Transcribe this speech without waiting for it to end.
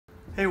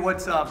Hey,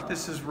 what's up?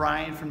 This is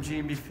Ryan from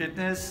GMB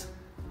Fitness.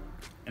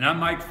 And I'm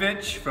Mike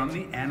Fitch from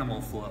the Animal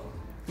Flow.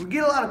 We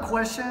get a lot of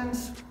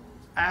questions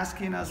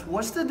asking us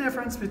what's the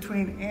difference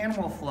between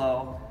Animal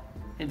Flow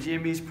and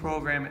GMB's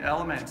program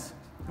Elements.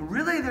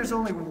 Really, there's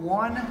only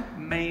one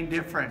main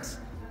difference.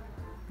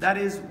 That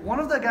is, one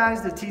of the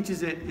guys that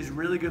teaches it is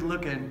really good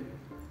looking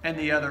and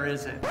the other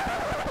isn't.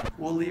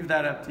 We'll leave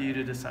that up to you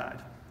to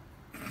decide.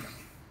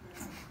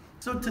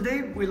 So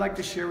today we'd like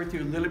to share with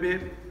you a little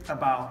bit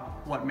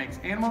about what makes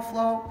Animal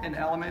Flow and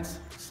Elements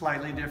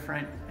slightly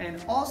different,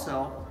 and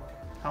also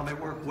how they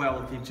work well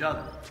with each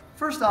other.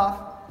 First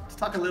off, let's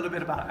talk a little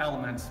bit about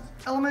Elements.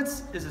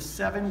 Elements is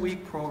a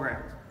 7-week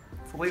program,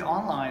 fully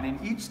online,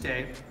 and each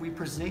day we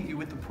present you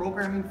with the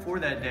programming for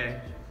that day,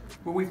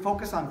 where we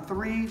focus on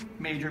 3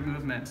 major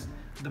movements: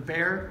 the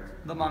bear,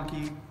 the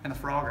monkey, and the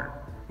frogger.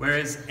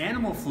 Whereas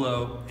Animal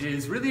Flow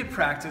is really a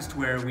practice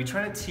where we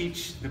try to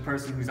teach the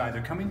person who's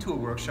either coming to a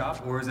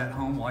workshop or is at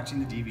home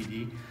watching the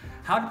DVD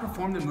how to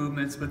perform the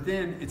movements, but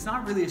then it's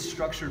not really a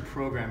structured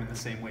program in the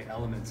same way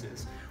Elements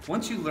is.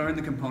 Once you learn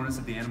the components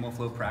of the Animal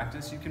Flow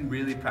practice, you can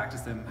really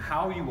practice them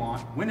how you want,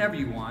 whenever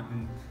you want,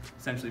 and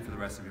essentially for the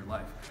rest of your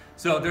life.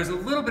 So there's a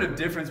little bit of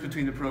difference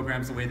between the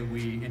programs, the way that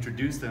we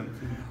introduce them.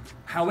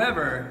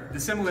 However, the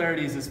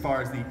similarities as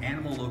far as the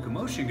animal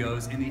locomotion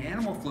goes, in the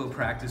Animal Flow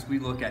practice, we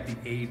look at the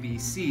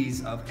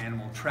ABCs of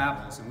animal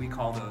travels, and we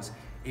call those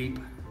ape,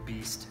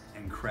 beast,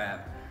 and crab.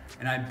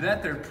 And I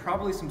bet there are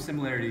probably some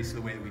similarities to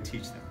the way that we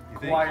teach them.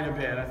 Quite a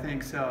bit, I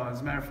think so.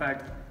 As a matter of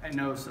fact, I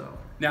know so.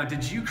 Now,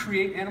 did you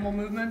create animal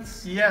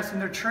movements? Yes,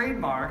 and they're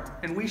trademarked,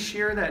 and we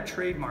share that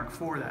trademark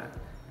for that.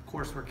 Of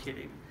course, we're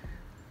kidding.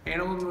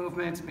 Animal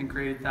movements have been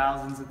created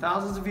thousands and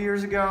thousands of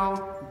years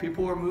ago.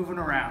 People were moving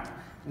around.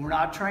 We're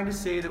not trying to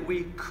say that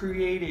we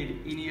created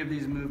any of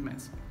these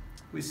movements.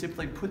 We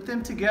simply put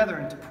them together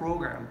into a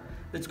program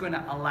that's going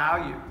to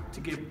allow you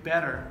to get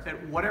better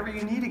at whatever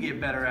you need to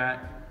get better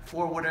at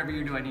for whatever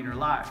you're doing in your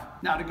life.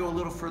 Now, to go a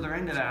little further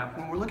into that,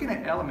 when we're looking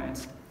at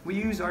Elements, we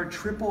use our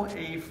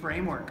AAA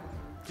Framework.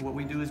 What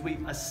we do is we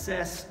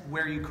assess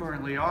where you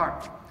currently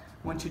are.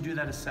 Once you do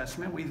that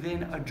assessment, we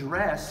then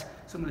address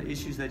some of the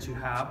issues that you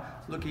have,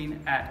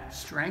 looking at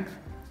strength,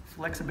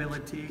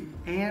 flexibility,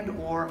 and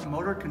or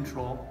motor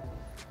control.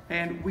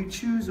 And we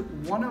choose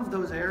one of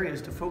those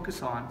areas to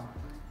focus on,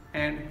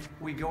 and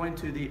we go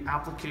into the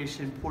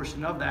application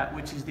portion of that,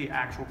 which is the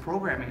actual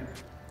programming.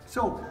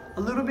 So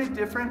a little bit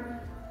different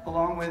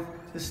along with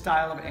the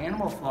style of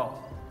Animal Flow,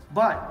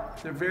 but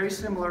they're very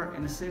similar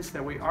in the sense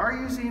that we are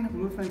using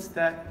movements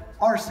that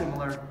are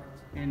similar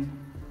in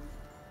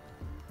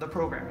the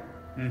programming.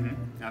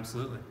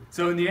 Absolutely.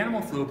 So in the Animal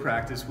Flow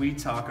practice, we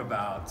talk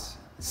about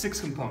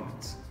 6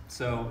 components.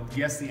 So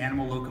yes, the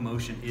animal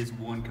locomotion is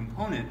one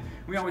component.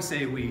 We always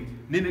say we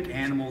mimic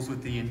animals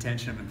with the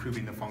intention of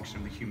improving the function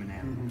of the human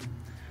animal.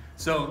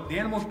 So the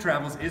animal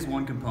travels is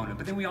one component,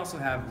 but then we also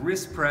have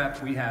wrist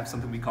prep. We have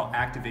something we call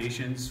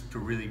activations to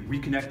really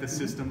reconnect the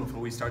system before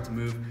we start to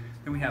move.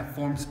 Then we have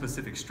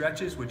form-specific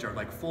stretches, which are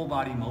like full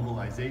body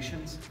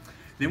mobilizations.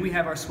 Then we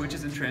have our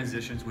switches and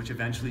transitions, which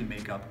eventually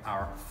make up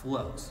our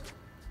flows.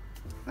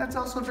 That's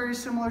also very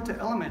similar to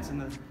Elements in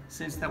the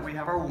sense that we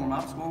have our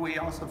warm-ups where we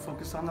also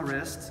focus on the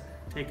wrists,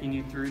 taking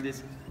you through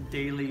this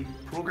daily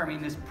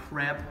programming, this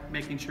prep,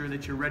 making sure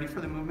that you're ready for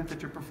the movement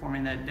that you're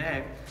performing that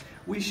day.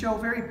 We show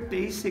very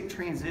basic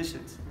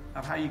transitions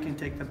of how you can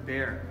take the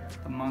bear,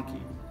 the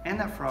monkey, and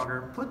the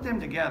frogger, put them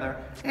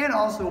together, and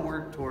also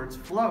work towards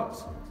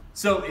flows.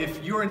 So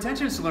if your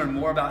intention is to learn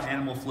more about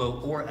Animal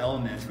Flow or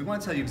Elements, we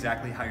want to tell you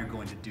exactly how you're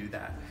going to do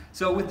that.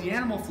 So with the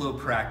Animal Flow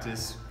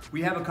practice,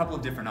 we have a couple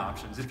of different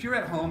options. If you're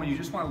at home and you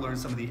just want to learn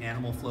some of the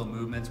Animal Flow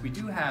movements, we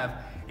do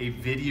have a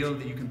video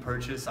that you can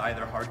purchase,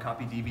 either hard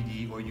copy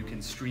DVD, or you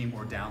can stream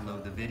or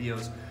download the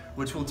videos,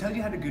 which will tell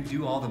you how to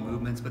do all the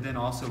movements, but then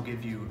also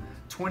give you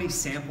 20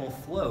 sample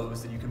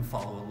flows that you can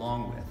follow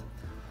along with.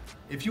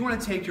 If you want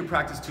to take your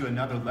practice to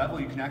another level,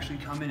 you can actually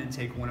come in and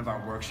take one of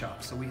our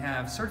workshops. So we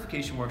have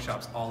certification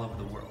workshops all over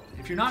the world.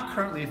 If you're not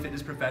currently a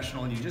fitness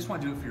professional and you just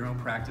want to do it for your own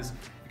practice,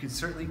 you can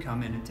certainly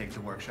come in and take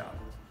the workshop.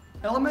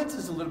 Elements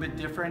is a little bit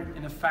different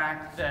in the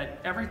fact that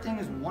everything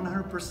is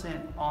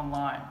 100%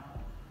 online.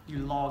 You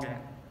log in,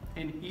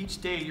 and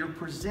each day you're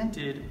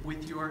presented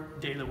with your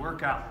daily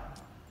workout.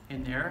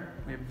 In there,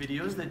 we have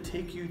videos that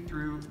take you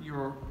through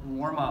your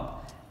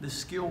warm-up, the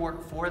skill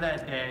work for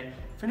that day,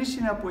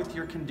 finishing up with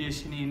your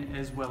conditioning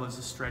as well as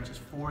the stretches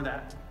for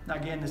that. Now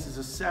again, this is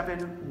a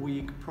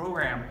 7-week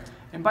program,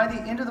 and by the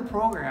end of the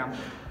program,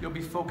 you'll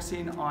be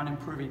focusing on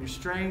improving your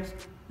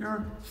strength,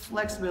 your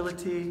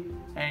flexibility,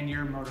 and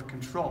your motor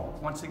control.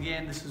 Once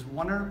again, this is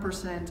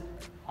 100%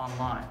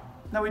 online.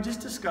 Now we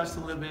just discussed a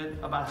little bit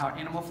about how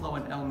Animal Flow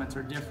and Elements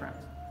are different,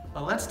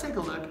 but let's take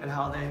a look at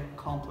how they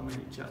complement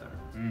each other.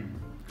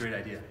 Great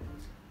idea.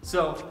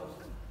 So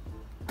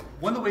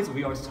one of the ways that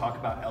we always talk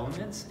about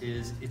Elements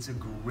is it's a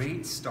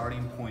great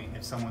starting point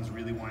if someone's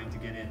really wanting to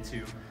get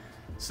into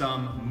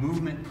some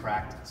movement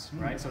practice,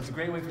 right? So it's a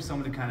great way for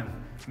someone to kind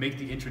of make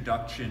the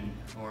introduction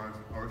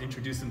or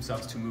introduce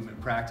themselves to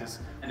movement practice.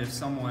 And if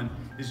someone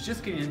is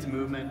just getting into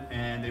movement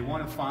and they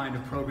want to find a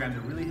program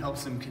that really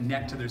helps them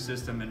connect to their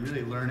system and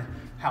really learn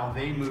how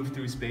they move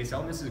through space,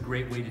 Elements is a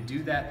great way to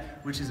do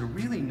that, which is a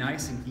really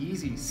nice and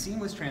easy,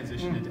 seamless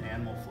transition into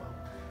Animal Flow.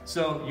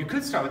 So you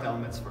could start with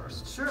Elements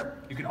first. Sure.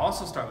 You could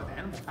also start with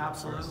Animal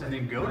Flow first and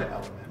then go to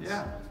Elements.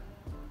 Yeah.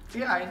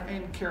 Yeah,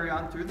 and carry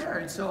on through there.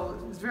 And so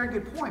it's a very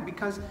good point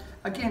because,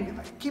 again,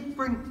 I keep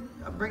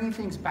bringing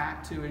things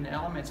back to in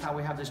Elements how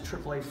we have this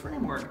AAA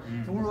framework.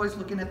 And we're always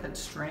looking at that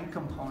strength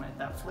component,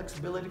 that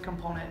flexibility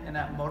component, and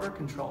that motor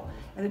control.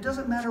 And it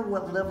doesn't matter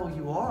what level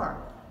you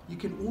are, you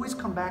can always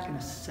come back and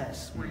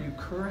assess where you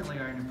currently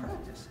are in your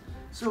practice.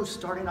 So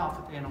starting off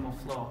with Animal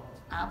Flow,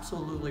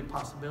 absolutely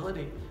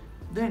possibility.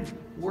 Then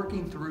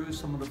working through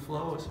some of the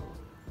flows,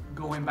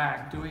 going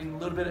back, doing a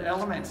little bit of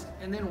Elements,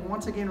 and then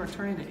once again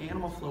returning to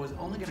Animal Flow is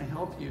only going to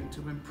help you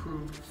to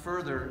improve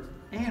further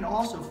and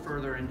also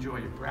further enjoy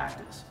your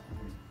practice.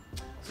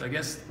 So I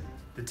guess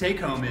the take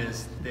home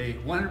is they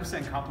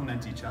 100%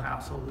 complement each other.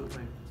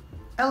 Absolutely.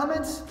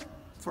 Elements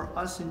for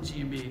us in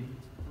GMB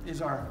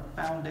is our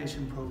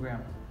foundation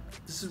program.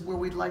 This is where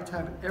we'd like to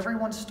have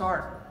everyone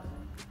start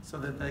so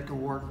that they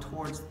can work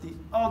towards the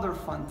other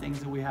fun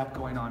things that we have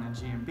going on in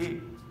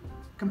GMB.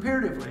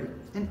 Comparatively,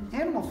 in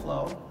Animal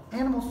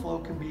Flow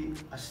can be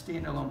a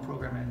standalone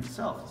program in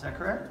itself. Is that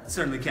correct? It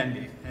certainly can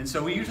be. And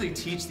so we usually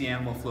teach the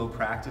Animal Flow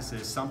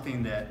practices,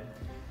 something that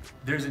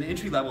there's an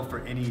entry level for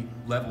any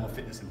level of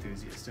fitness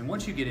enthusiast. And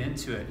once you get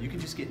into it, you can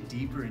just get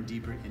deeper and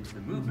deeper into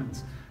the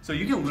movements. So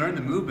you can learn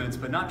the movements,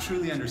 but not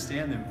truly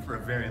understand them for a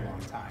very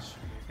long time.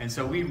 And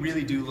so we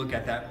really do look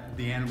at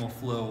the Animal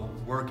Flow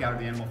workout or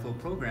the Animal Flow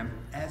program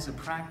as a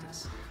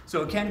practice.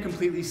 So it can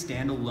completely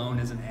stand alone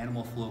as an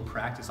Animal Flow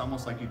practice,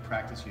 almost like you'd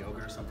practice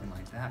yoga or something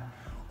like that.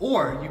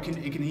 Or it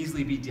can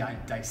easily be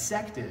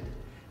dissected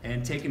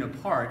and taken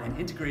apart and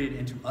integrated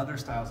into other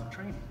styles of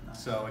training.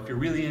 So if you're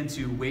really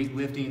into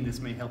weightlifting, this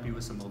may help you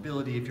with some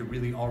mobility. If you're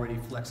really already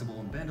flexible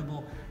and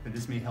bendable, then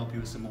this may help you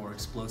with some more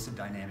explosive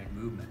dynamic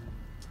movement.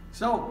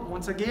 So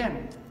once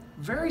again,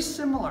 very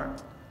similar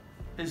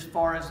as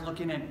far as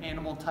looking at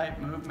animal type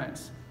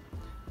movements.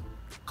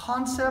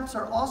 Concepts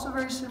are also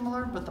very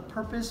similar, but the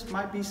purpose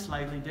might be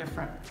slightly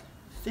different.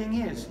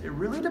 Thing is, it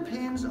really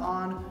depends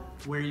on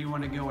where you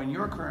want to go in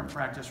your current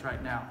practice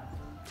right now.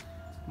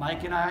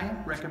 Mike and I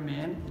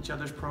recommend each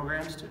other's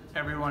programs to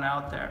everyone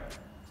out there.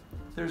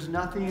 There's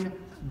nothing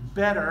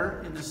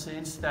better in the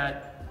sense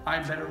that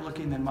I'm better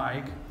looking than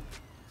Mike.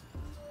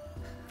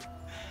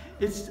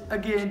 It's,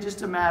 again,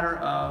 just a matter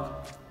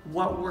of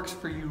what works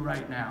for you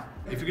right now.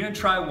 If you're going to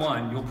try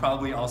one, you'll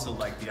probably also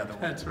like the other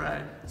one. That's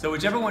right. So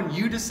whichever one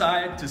you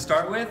decide to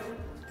start with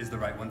is the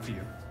right one for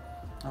you.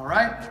 All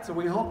right, so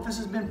we hope this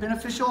has been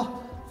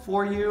beneficial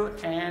for you,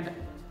 and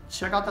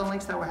check out the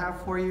links that we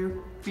have for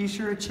you. Be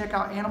sure to check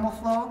out Animal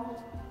Flow,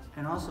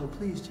 and also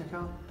please check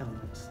out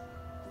Elements.